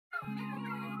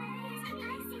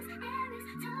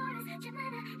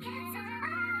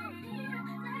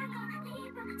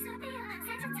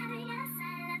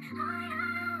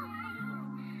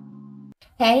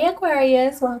Hey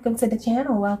Aquarius, welcome to the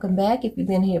channel. Welcome back if you've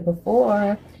been here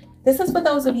before. This is for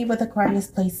those of you with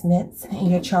Aquarius placements in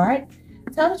your chart.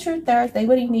 Tell the truth Thursday.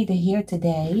 What do you need to hear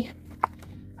today?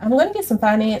 I'm going to get some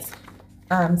finance,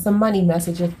 some money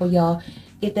messages for y'all.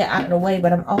 Get that out of the way,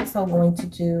 but I'm also going to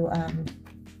do,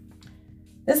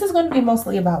 this is going to be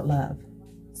mostly about love.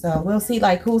 So we'll see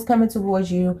like who's coming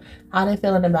towards you, how they're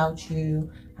feeling about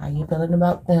you, how you're feeling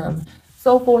about them,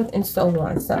 so forth and so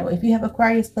on. So if you have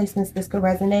Aquarius placements, this could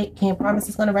resonate. Can't promise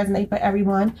it's going to resonate for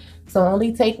everyone. So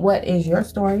only take what is your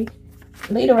story.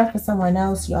 Leave the rest for someone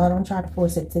else. Y'all don't try to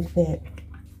force it to fit.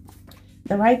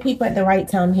 The right people at the right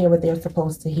time hear what they're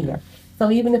supposed to hear.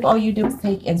 So even if all you do is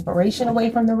take inspiration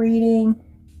away from the reading,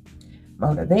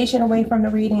 motivation away from the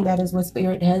reading, that is what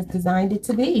Spirit has designed it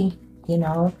to be. You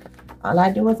know, all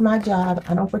I do is my job.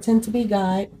 I don't pretend to be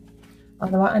God.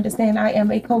 Although I understand I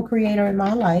am a co-creator in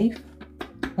my life.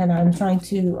 And I'm trying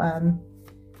to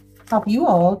help you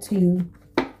all to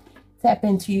tap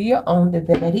into your own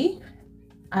divinity.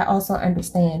 I also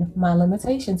understand my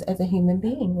limitations as a human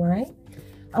being, right?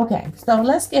 Okay, so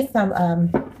let's get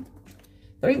some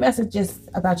 3 messages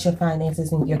about your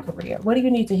finances and your career. What do you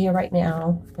need to hear right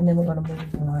now? And then we're going to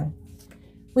move on.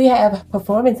 We have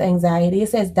performance anxiety. It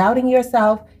says doubting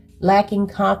yourself, lacking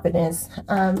confidence.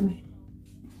 Some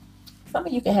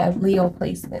of you can have Leo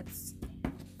placements.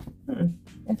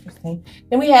 Interesting.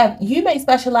 Then we have, you may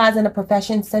specialize in a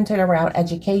profession centered around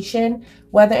education,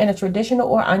 whether in a traditional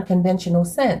or unconventional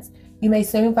sense. You may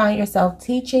soon find yourself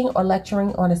teaching or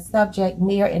lecturing on a subject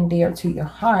near and dear to your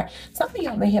heart. Some of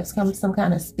y'all may have some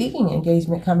kind of speaking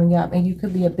engagement coming up, and you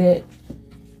could be a bit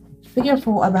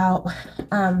fearful about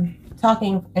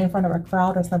talking in front of a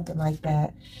crowd or something like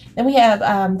that. Then we have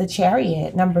the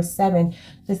Chariot, number 7.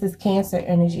 This is Cancer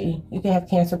energy. You can have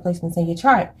Cancer placements in your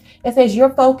chart. It says your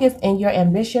focus and your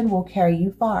ambition will carry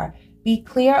you far. Be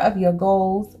clear of your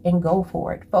goals and go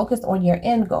for it. Focus on your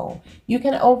end goal. You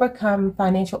can overcome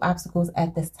financial obstacles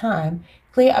at this time.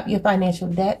 Clear up your financial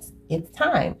debts. It's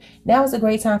time. Now is a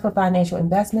great time for financial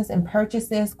investments and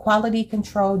purchases. Quality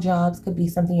control jobs could be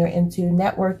something you're into.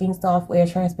 Networking, software,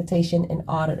 transportation, and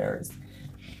auditors.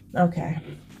 Okay.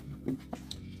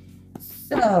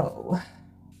 So,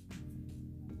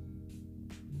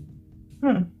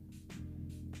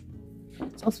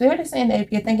 So Spirit is saying that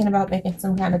if you're thinking about making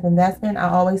some kind of investment, I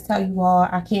always tell you all,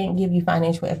 I can't give you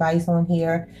financial advice on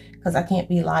here because I can't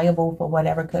be liable for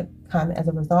whatever could come as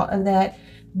a result of that.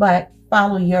 But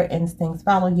follow your instincts,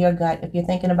 follow your gut. If you're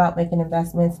thinking about making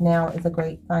investments, now is a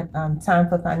great time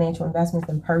for financial investments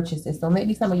and purchases. So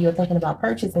maybe some of you are thinking about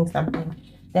purchasing something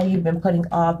that you've been putting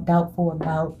off, doubtful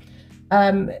about.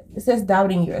 It says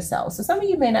doubting yourself. So some of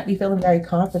you may not be feeling very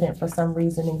confident for some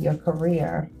reason in your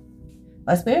career.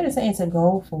 But Spirit is saying to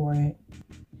go for it.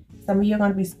 Some of you are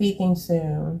going to be speaking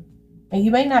soon. And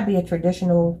you may not be a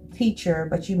traditional teacher,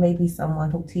 but you may be someone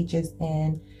who teaches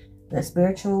in the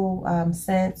spiritual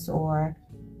sense or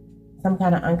some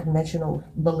kind of unconventional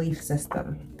belief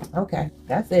system. Okay,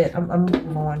 that's it. I'm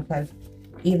moving on because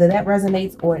either that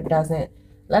resonates or it doesn't.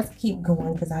 Let's keep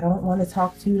going because I don't want to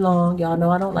talk too long. Y'all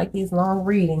know I don't like these long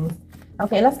readings.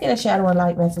 Okay, let's get a shadow and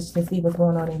light message to see what's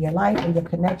going on in your life and your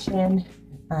connection.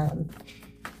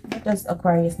 What does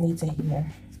Aquarius need to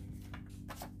hear?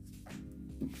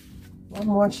 One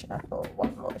more shuffle.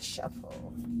 One more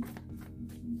shuffle.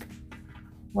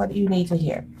 What do you need to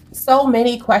hear? So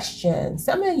many questions.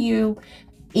 Some of you,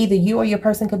 either you or your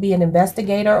person could be an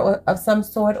investigator or of some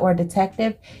sort or a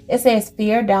detective. It says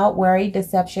fear, doubt, worry,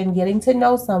 deception, getting to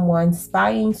know someone,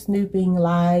 spying, snooping,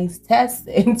 lies, tests,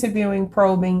 interviewing,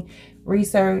 probing,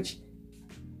 research,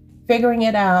 figuring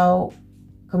it out,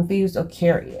 confused or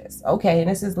curious. Okay, and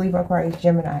this is Libra, Aquarius,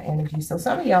 Gemini energy. So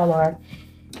some of y'all are,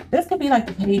 this could be like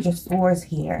the Page of Swords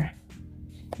here.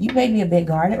 You may be a bit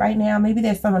guarded right now. Maybe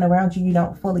there's someone around you you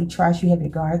don't fully trust. You have your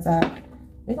guards up.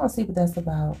 We're going to see what that's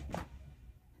about.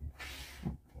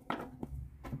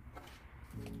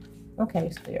 Okay,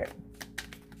 Spirit.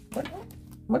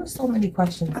 What are so many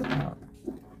questions about?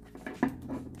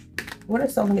 What are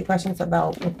so many questions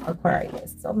about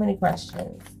Aquarius? So many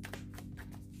questions.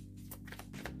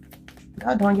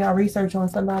 Y'all doing y'all research on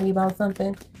somebody about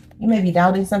something. You may be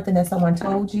doubting something that someone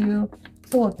told you.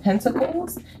 2 of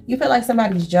Pentacles. You feel like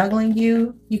somebody's juggling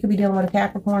you. You could be dealing with a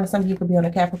Capricorn. Some of you could be on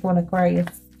a Capricorn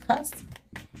Aquarius cusp.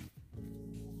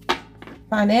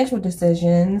 Financial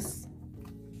decisions.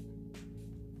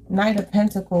 Knight of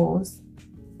Pentacles.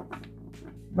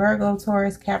 Virgo,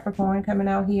 Taurus, Capricorn coming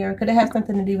out here. Could it have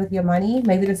something to do with your money?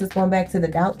 Maybe this is going back to the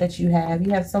doubt that you have.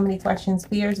 You have so many questions,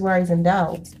 fears, worries, and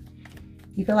doubts.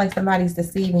 You feel like somebody's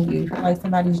deceiving you. You feel like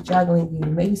somebody's juggling you.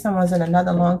 Maybe someone's in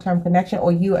another long-term connection,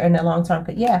 or you are in a long-term,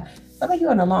 yeah, some of you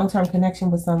are in a long-term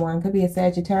connection with someone. Could be a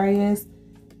Sagittarius,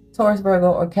 Taurus,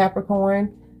 Virgo, or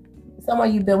Capricorn.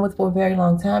 Someone you've been with for a very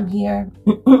long time here.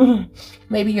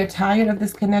 Maybe you're tired of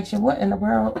this connection. What in the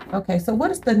world? Okay, so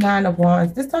what is the Nine of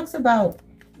Wands? This talks about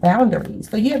boundaries.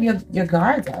 So you have your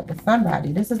guards up with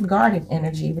somebody. This is guarded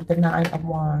energy with the Nine of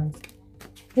Wands.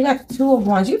 You got the Two of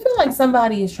Wands. You feel like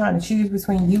somebody is trying to choose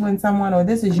between you and someone, or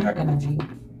this is your energy.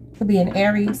 Could be an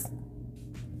Aries.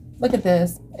 Look at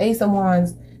this. Ace of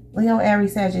Wands. Leo,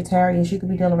 Aries, Sagittarius. You could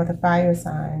be dealing with a fire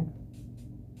sign.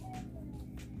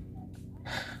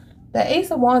 The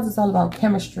Ace of Wands is all about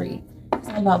chemistry. It's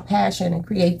all about passion and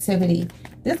creativity.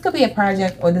 This could be a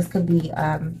project, or this could be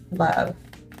love.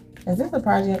 Is this a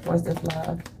project, or is this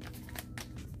love?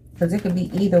 Because it could be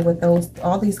either with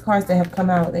all these cards that have come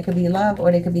out. They could be love,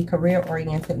 or they could be career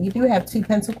oriented. You do have two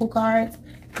Pentacle cards,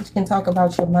 which can talk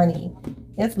about your money.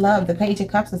 It's love. The Page of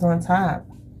Cups is on top.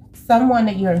 Someone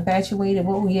that you're infatuated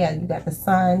with. Oh yeah, you got the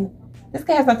Sun. This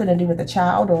could have something to do with a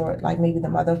child, or like maybe the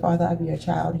mother or father of your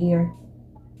child here.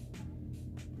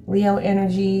 Leo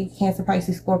energy, Cancer,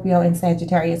 Pisces, Scorpio, and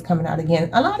Sagittarius coming out again.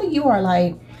 A lot of you are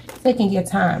like taking your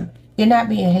time. You're not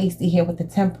being hasty here with the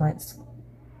Temperance.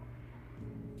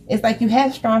 It's like you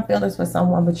have strong feelings for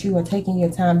someone, but you are taking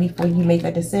your time before you make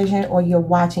a decision, or you're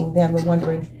watching them and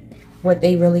wondering what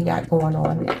they really got going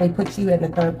on. If they put you in a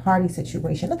third party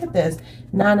situation. Look at this.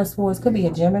 Nine of Swords. Could be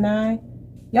a Gemini.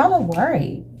 Y'all are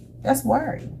worried. That's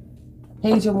worry.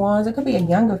 Page of Wands. It could be a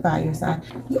younger fire sign.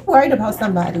 You're worried about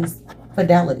somebody's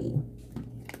fidelity.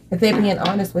 If they're being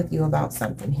honest with you about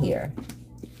something here.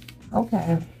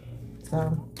 Okay.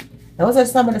 So those are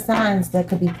some of the signs that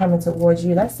could be coming towards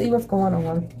you. Let's see what's going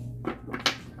on.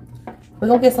 We're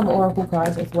going to get some oracle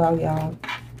cards as well, y'all.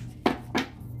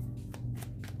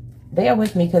 Bear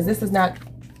with me, because this is not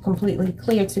completely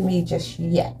clear to me just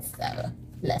yet. So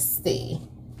let's see.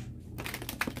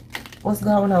 What's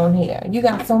going on here? You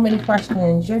got so many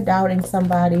questions. You're doubting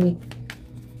somebody.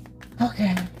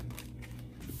 Okay.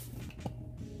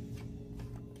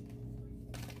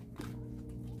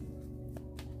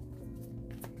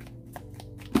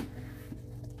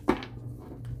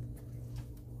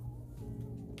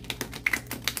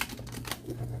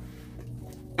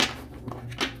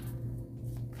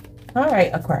 All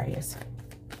right, Aquarius.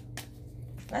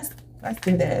 Let's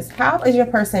do this. How is your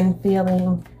person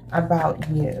feeling about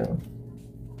you?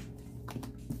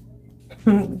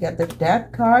 We got the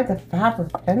Death card, the Five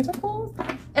of Pentacles,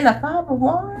 and the Five of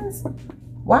Wands.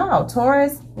 Wow,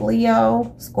 Taurus,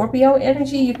 Leo, Scorpio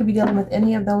energy. You could be dealing with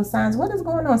any of those signs. What is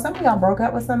going on? Some of y'all broke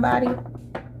up with somebody.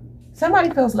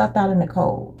 Somebody feels left out in the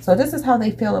cold. So this is how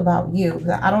they feel about you.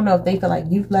 I don't know if they feel like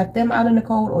you've left them out in the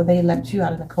cold, or they left you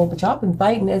out in the cold. But y'all been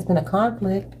fighting. There's been a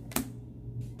conflict.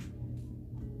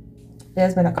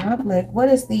 There's been a conflict. What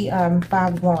is the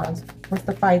Five of Wands? What's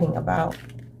the fighting about?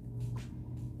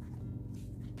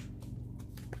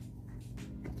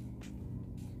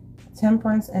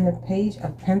 Temperance and the Page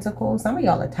of Pentacles. Some of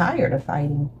y'all are tired of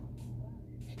fighting.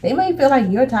 They may feel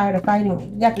like you're tired of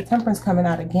fighting. You got the Temperance coming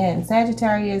out again.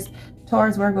 Sagittarius,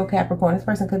 Taurus, Virgo, Capricorn. This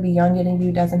person could be younger than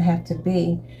you. Doesn't have to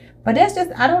be. But that's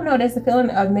just, I don't know. There's a feeling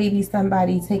of maybe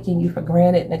somebody taking you for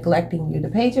granted, neglecting you. The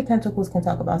Page of Pentacles can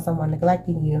talk about someone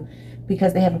neglecting you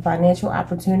because they have a financial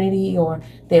opportunity, or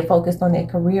they're focused on their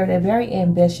career. They're very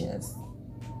ambitious.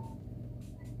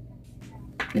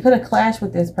 You could have clashed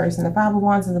with this person. The Five of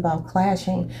Wands is about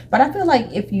clashing. But I feel like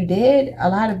if you did, a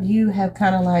lot of you have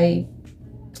kind of like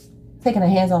taking a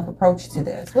hands-off approach to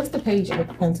this. What's the Page of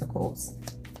Pentacles?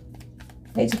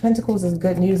 Page of Pentacles is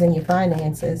good news in your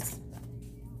finances.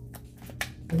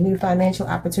 A new financial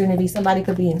opportunity. Somebody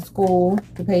could be in school.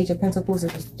 The Page of Pentacles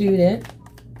is a student.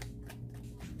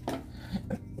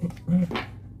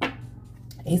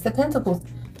 Ace of Pentacles.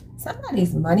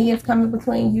 Somebody's money is coming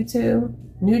between you two.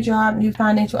 New job, new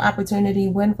financial opportunity,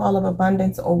 windfall of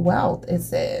abundance, or wealth, it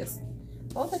says.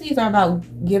 Both of these are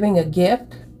about giving a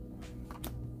gift.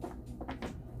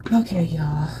 Okay,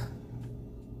 y'all.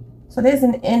 So there's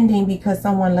an ending because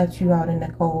someone left you out in the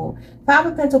cold. Five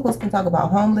of Pentacles can talk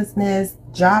about homelessness,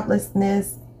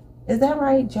 joblessness. Is that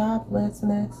right?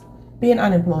 Joblessness? Being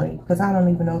unemployed, because I don't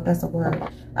even know if that's a word.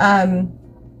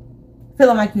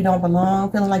 Feeling like you don't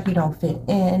belong, feeling like you don't fit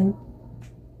in.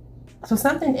 So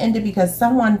something ended because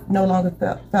someone no longer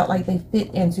felt like they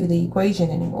fit into the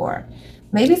equation anymore.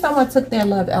 Maybe someone took their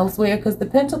love elsewhere, because the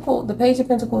Page of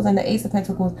Pentacles and the Ace of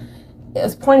Pentacles,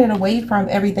 It's pointed away from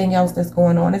everything else that's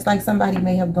going on. It's like somebody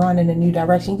may have gone in a new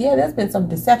direction. Yeah, there's been some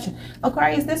deception.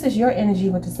 Aquarius, this is your energy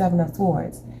with the 7 of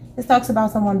Swords. This talks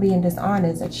about someone being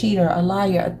dishonest, a cheater, a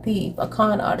liar, a thief, a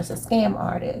con artist, a scam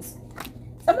artist.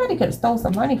 Somebody could have stole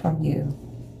some money from you.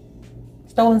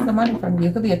 Stolen some money from you.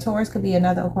 It could be a Taurus, could be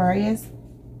another Aquarius.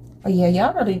 Oh yeah,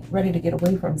 y'all really ready to get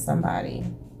away from somebody.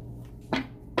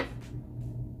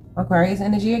 Aquarius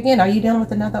energy again. Are you dealing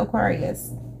with another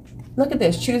Aquarius? Look at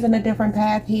this, choosing a different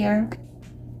path here.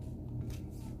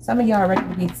 Some of y'all are ready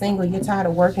to be single. You're tired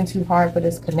of working too hard for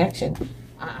this connection.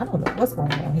 I don't know what's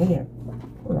going on here.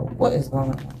 I don't know what is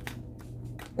going on.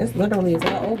 This literally is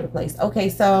all over the place. Okay,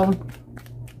 so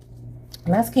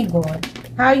let's keep going.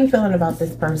 How are you feeling about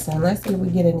this person? Let's see if we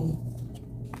get any.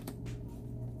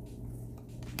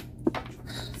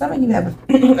 Some of you have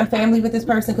a family with this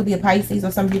person. Could be a Pisces,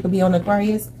 or some of you could be on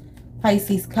Aquarius.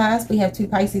 Pisces cusp. We have 2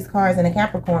 Pisces cards and a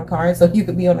Capricorn card. So you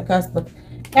could be on the cusp of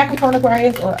Capricorn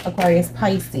Aquarius or Aquarius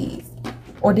Pisces.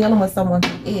 Or dealing with someone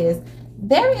who is.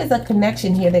 There is a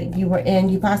connection here that you were in.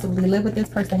 You possibly live with this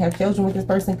person, have children with this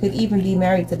person, could even be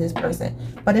married to this person.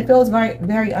 But it feels very,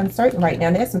 very uncertain right now.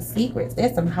 There's some secrets.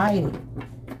 There's some hiding.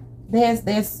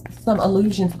 There's some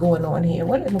illusions going on here.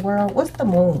 What in the world? What's the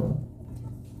moon?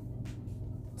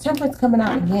 Temperance coming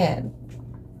out again.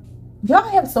 Y'all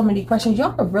have so many questions.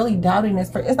 Y'all are really doubting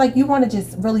this. It's like you want to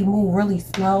just really move really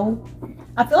slow.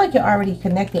 I feel like you're already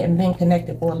connected and been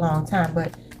connected for a long time,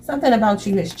 but something about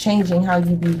you is changing how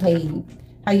you behave,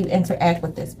 how you interact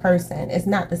with this person. It's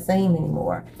not the same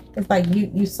anymore. It's like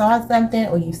you saw something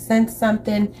or you sensed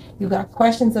something. You got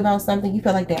questions about something. You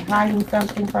feel like they're hiding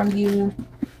something from you.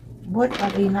 What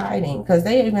are they hiding? Because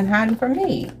they ain't been hiding from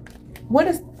me. What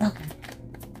is... Okay.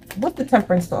 What's the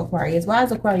temperance for Aquarius? Why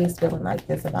is Aquarius feeling like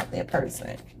this about their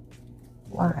person?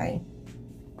 Why?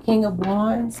 King of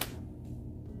Wands.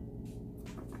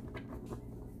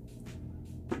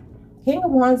 King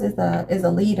of Wands is a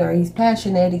leader. He's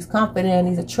passionate. He's confident.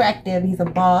 He's attractive. He's a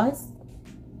boss.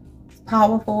 He's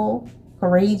powerful,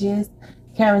 courageous,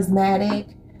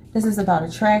 charismatic. This is about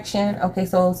attraction. Okay,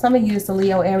 so some of you is a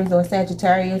Leo, Aries, or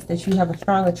Sagittarius that you have a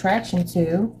strong attraction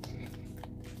to.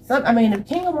 I mean, the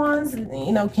King of Wands,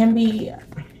 you know, can be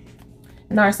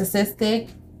narcissistic,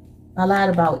 a lot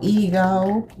about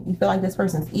ego. You feel like this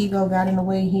person's ego got in the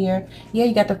way here. Yeah,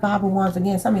 you got the 5 of Wands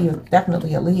again. Some of you are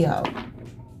definitely a Leo.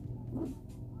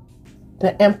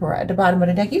 The Emperor at the bottom of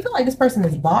the deck. You feel like this person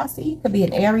is bossy. Could be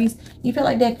an Aries. You feel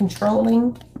like they're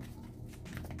controlling.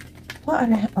 What are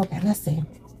they? Okay, let's see.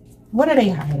 What are they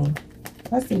hiding?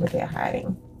 Let's see what they're hiding.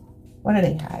 What are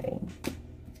they hiding?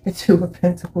 The 2 of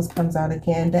Pentacles comes out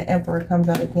again. The Emperor comes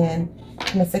out again.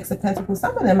 And the 6 of Pentacles.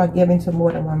 Some of them are given to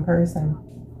more than one person.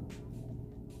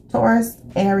 Taurus,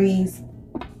 Aries,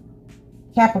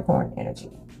 Capricorn energy.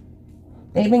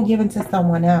 They've been given to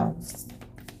someone else.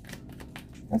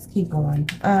 Let's keep going.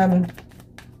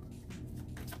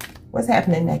 What's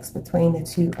happening next between the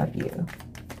 2 of you?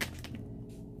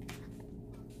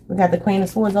 We got the Queen of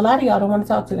Swords. A lot of y'all don't want to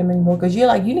talk to them anymore because you're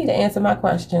like, you need to answer my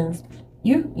questions.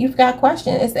 You've got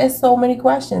questions. It's so many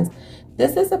questions.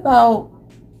 This is about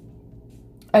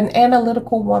an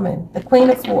analytical woman. The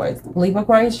Queen of Swords. Libra,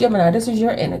 Aquarius, Gemini. This is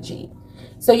your energy.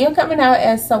 So you're coming out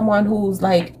as someone who's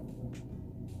like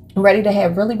ready to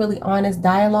have really, really honest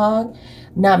dialogue.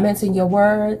 Not mincing your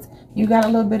words. You got a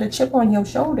little bit of chip on your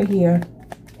shoulder here.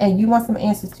 And you want some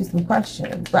answers to some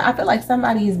questions. But I feel like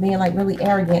somebody is being like really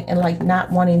arrogant and like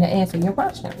not wanting to answer your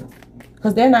questions.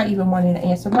 Because they're not even wanting to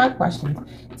answer my questions.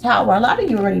 Tower, a lot of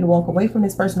you are ready to walk away from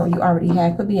this person, or you already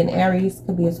have. Could be an Aries,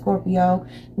 could be a Scorpio.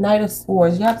 Knight of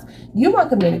Swords. Yep. You want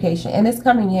communication, and it's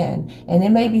coming in. And it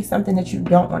may be something that you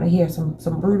don't want to hear. Some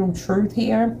brutal truth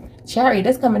here. Chariot,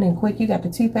 that's coming in quick. You got the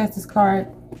 2 fastest card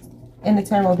in the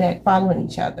tarot deck following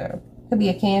each other. Could be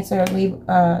a Cancer,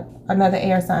 another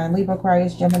air sign, Libra,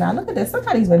 Aquarius, Gemini. Look at this.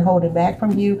 Somebody's been holding back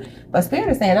from you. But Spirit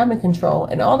is saying, I'm in control.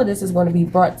 And all of this is going to be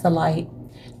brought to light.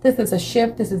 This is a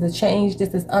shift. This is a change.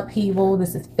 This is upheaval.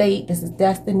 This is fate. This is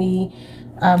destiny.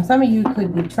 Some of you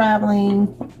could be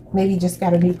traveling. Maybe just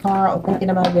got a new car or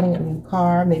thinking about getting a new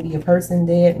car. Maybe a person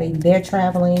did. Maybe they're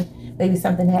traveling. Maybe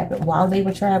something happened while they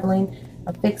were traveling.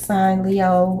 A fixed sign,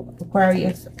 Leo,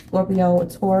 Aquarius, Scorpio, or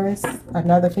Taurus.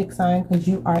 Another fixed sign because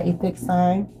you are a fixed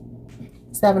sign.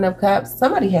 7 of Cups.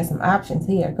 Somebody has some options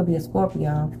here. It could be a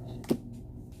Scorpio.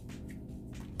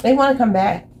 They want to come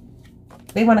back.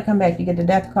 They want to come back. You get the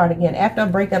Death card again. After a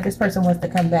breakup, this person wants to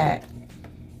come back.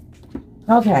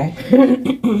 Okay.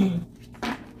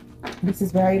 This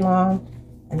is very long.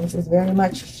 And this is very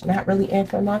much not really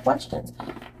answering my questions.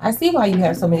 I see why you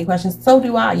have so many questions. So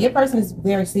do I. Your person is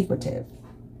very secretive.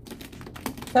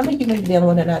 Some of you may be dealing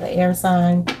with another air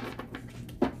sign.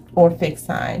 or fixed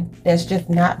sign that's just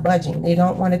not budging. They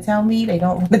don't want to tell me. They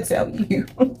don't want to tell you.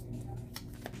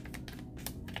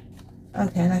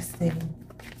 Okay, let's see.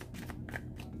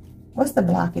 What's the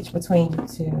blockage between you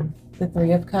two? The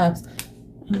Three of Cups.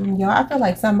 Y'all, I feel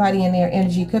like somebody in their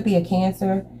energy could be a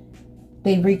Cancer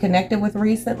they reconnected with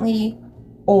recently,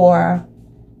 or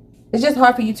it's just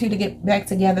hard for you two to get back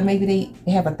together. Maybe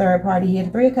they have a third party here.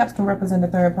 The Three of Cups can represent a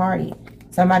third party.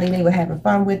 Somebody they were having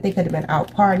fun with. They could have been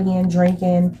out partying,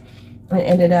 drinking, and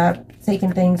ended up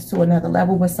taking things to another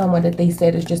level with someone that they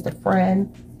said is just a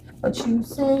friend. But you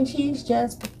say she's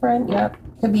just a friend. Yep.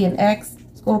 Could be an ex,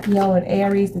 Scorpio, and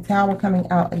Aries. The Tower coming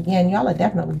out again. Y'all are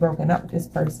definitely broken up with this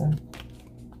person.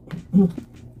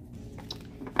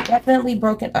 Definitely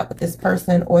broken up with this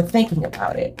person or thinking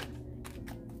about it.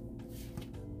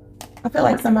 I feel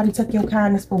like somebody took your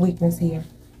kindness for weakness here.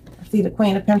 I see the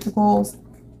Queen of Pentacles.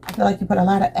 I feel like you put a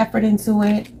lot of effort into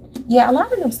it. Yeah, a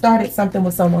lot of them started something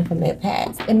with someone from their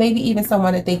past. And maybe even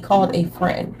someone that they called a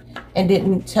friend and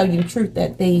didn't tell you the truth,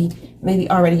 that they maybe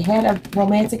already had a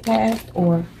romantic past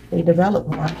or they developed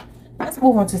one. Let's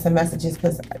move on to some messages,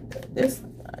 because this,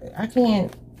 I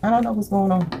don't know what's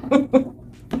going on.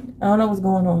 I don't know what's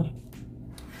going on.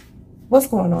 What's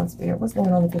going on, Spirit? What's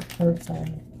going on with this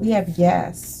person? We have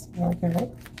yes.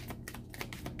 Okay.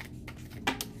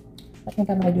 I think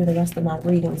I'm going to do the rest of my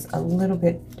readings a little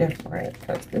bit different,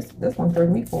 because this one threw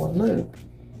me for a loop.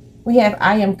 We have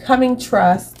I am coming,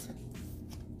 trust.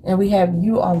 And we have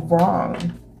you are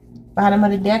wrong. Bottom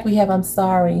of the deck, we have I'm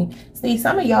sorry. See,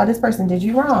 some of y'all, this person did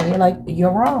you wrong. You're like,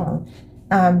 you're wrong.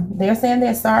 They're saying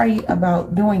they're sorry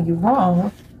about doing you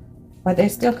wrong, but they're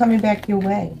still coming back your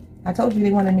way. I told you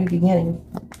they want a new beginning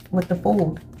with the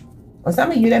Fool. Or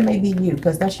some of you, that may be you,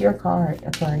 because that's your card,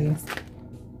 Aquarius.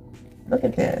 Look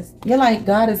at this. You're like,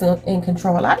 God is in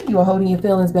control. A lot of you are holding your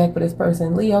feelings back for this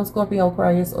person. Leo, Scorpio,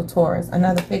 Aquarius, or Taurus.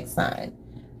 Another fixed sign.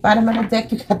 Bottom of the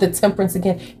deck, you got the Temperance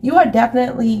again. You are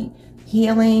definitely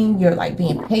healing. You're like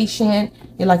being patient.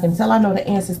 You're like, until I know the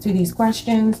answers to these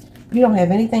questions, you don't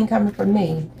have anything coming from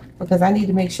me, because I need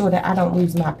to make sure that I don't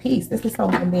lose my peace. This is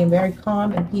someone being very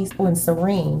calm and peaceful and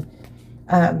serene.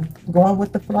 Going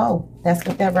with the flow. That's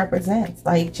what that represents.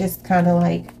 Like, just kind of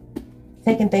like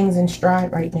taking things in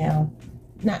stride right now.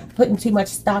 Not putting too much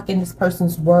stock in this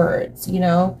person's words, you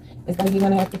know. It's like, you're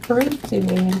going to have to prove to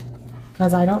me,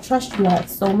 because I don't trust you. I have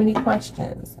so many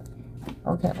questions.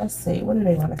 Okay, let's see. What do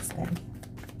they want to say?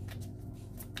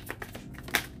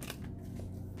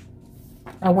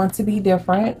 I want to be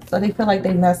different. So they feel like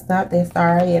they messed up. They're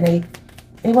sorry. And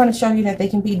they want to show you that they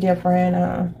can be different.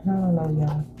 I don't know,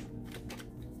 y'all.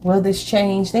 Will this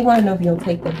change? They want to know if you'll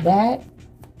take them back.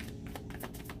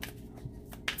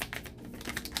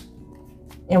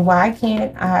 And why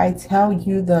can't I tell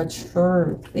you the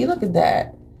truth? See, look at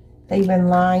that. They've been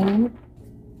lying.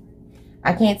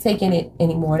 I can't take it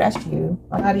anymore. That's you.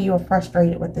 A lot of you are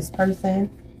frustrated with this person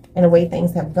and the way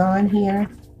things have gone here.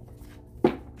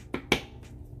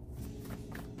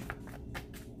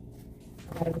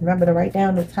 I remember to write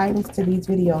down the titles to these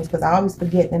videos, because I always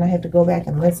forget. Then I have to go back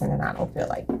and listen, and I don't feel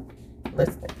like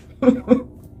listening.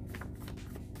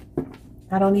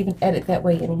 I don't even edit that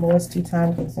way anymore. It's too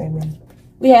time consuming.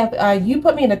 We have you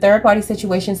put me in a third party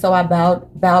situation, so I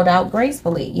bowed out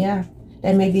gracefully. Yeah,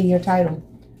 that may be your title.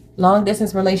 Long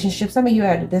distance relationship. Some of you are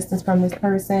at a distance from this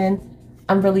person.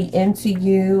 I'm really into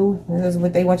you. This is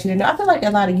what they want you to know. I feel like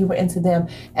a lot of you were into them.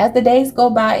 As the days go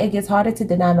by, it gets harder to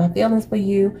deny my feelings for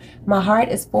you. My heart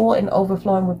is full and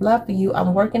overflowing with love for you.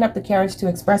 I'm working up the courage to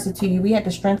express it to you. We had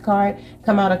the Strength card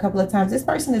come out a couple of times. This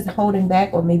person is holding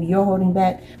back, or maybe you're holding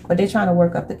back, but they're trying to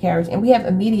work up the courage. And we have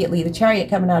immediately the Chariot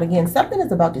coming out again. Something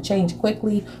is about to change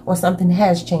quickly, or something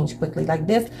has changed quickly. Like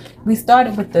this, we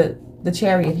started with the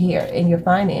Chariot here in your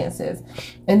finances.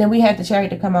 And then we had the Chariot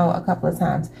to come out a couple of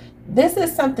times. This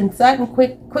is something sudden,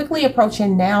 quickly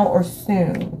approaching now or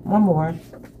soon. One more.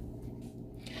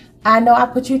 I know I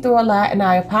put you through a lot, and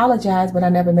I apologize, but I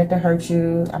never meant to hurt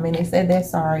you. I mean, they said they're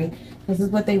sorry. This is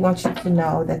what they want you to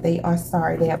know, that they are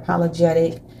sorry. They're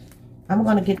apologetic. I'm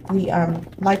going to get the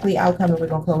likely outcome, and we're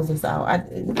going to close this out.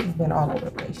 This has been all over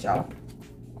the place, y'all.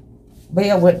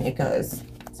 Bear with me, because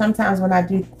sometimes when I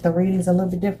do the readings a little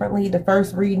bit differently, the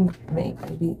first reading,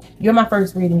 maybe you're my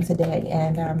first reading today,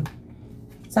 and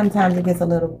sometimes it gets a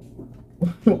little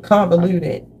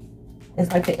convoluted.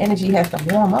 It's like the energy has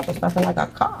to warm up or something, like a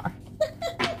car.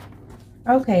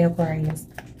 Okay, Aquarius.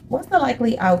 What's the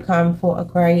likely outcome for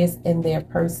Aquarius in their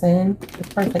person? The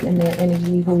person in their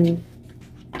energy who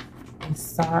is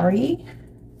sorry.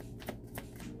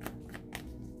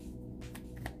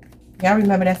 Y'all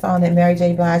remember that song that Mary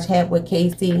J. Blige had with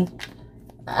Casey?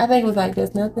 I think it was like,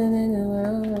 there's nothing in the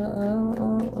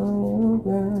world.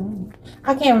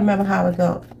 I can't remember how it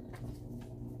goes.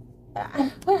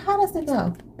 How does it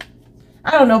go?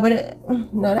 I don't know, but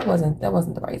no, that wasn't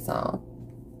the right song.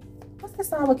 What's the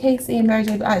song with Casey and Mary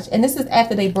J. Blige? And this is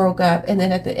after they broke up, and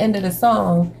then at the end of the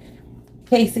song,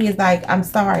 Casey is like, "I'm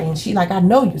sorry," and she like, "I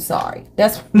know you're sorry."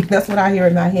 That's what I hear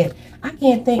in my head. I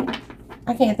can't think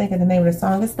of the name of the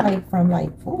song. It's like from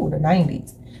like the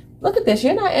 90s. Look at this.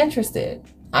 You're not interested.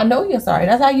 I know you're sorry.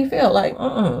 That's how you feel. Like,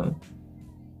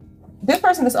 This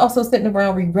person is also sitting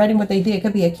around regretting what they did. It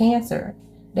could be a Cancer.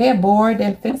 They're bored.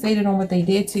 They're fixated on what they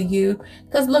did to you.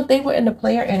 Because look, they were in the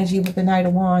player energy with the Knight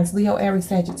of Wands. Leo, Aries,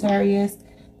 Sagittarius.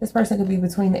 This person could be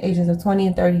between the ages of 20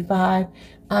 and 35.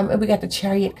 And we got the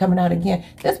Chariot coming out again.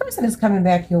 This person is coming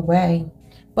back your way.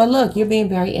 But look, you're being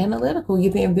very analytical.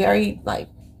 You're being very like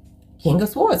King of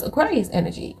Swords, Aquarius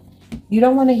energy. You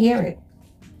don't want to hear it.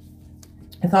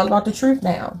 It's all about the truth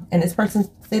now. And this person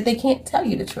said they can't tell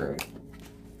you the truth.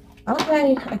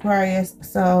 Okay, Aquarius.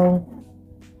 So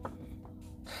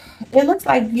it looks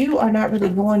like you are not really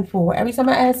going for. Every time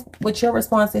I ask what your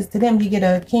response is to them, you get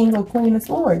a King or Queen of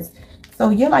Swords. So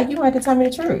you're like, you have to tell me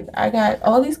the truth. I got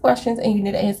all these questions and you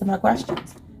need to answer my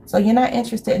questions. So you're not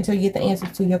interested until you get the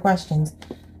answers to your questions.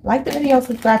 Like the video,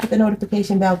 subscribe, hit the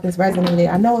notification bell if this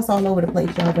resonated. I know it's all over the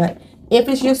place, y'all, but if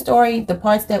it's your story, the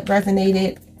parts that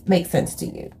resonated make sense to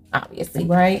you, obviously,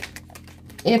 right?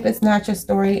 If it's not your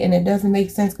story and it doesn't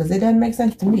make sense, because it doesn't make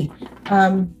sense to me,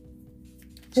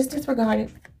 just disregard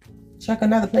it. Check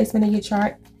another placement in your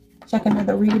chart. Check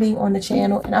another reading on the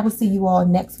channel, and I will see you all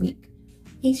next week.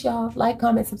 Peace, y'all. Like,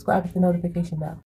 comment, subscribe, hit the notification bell.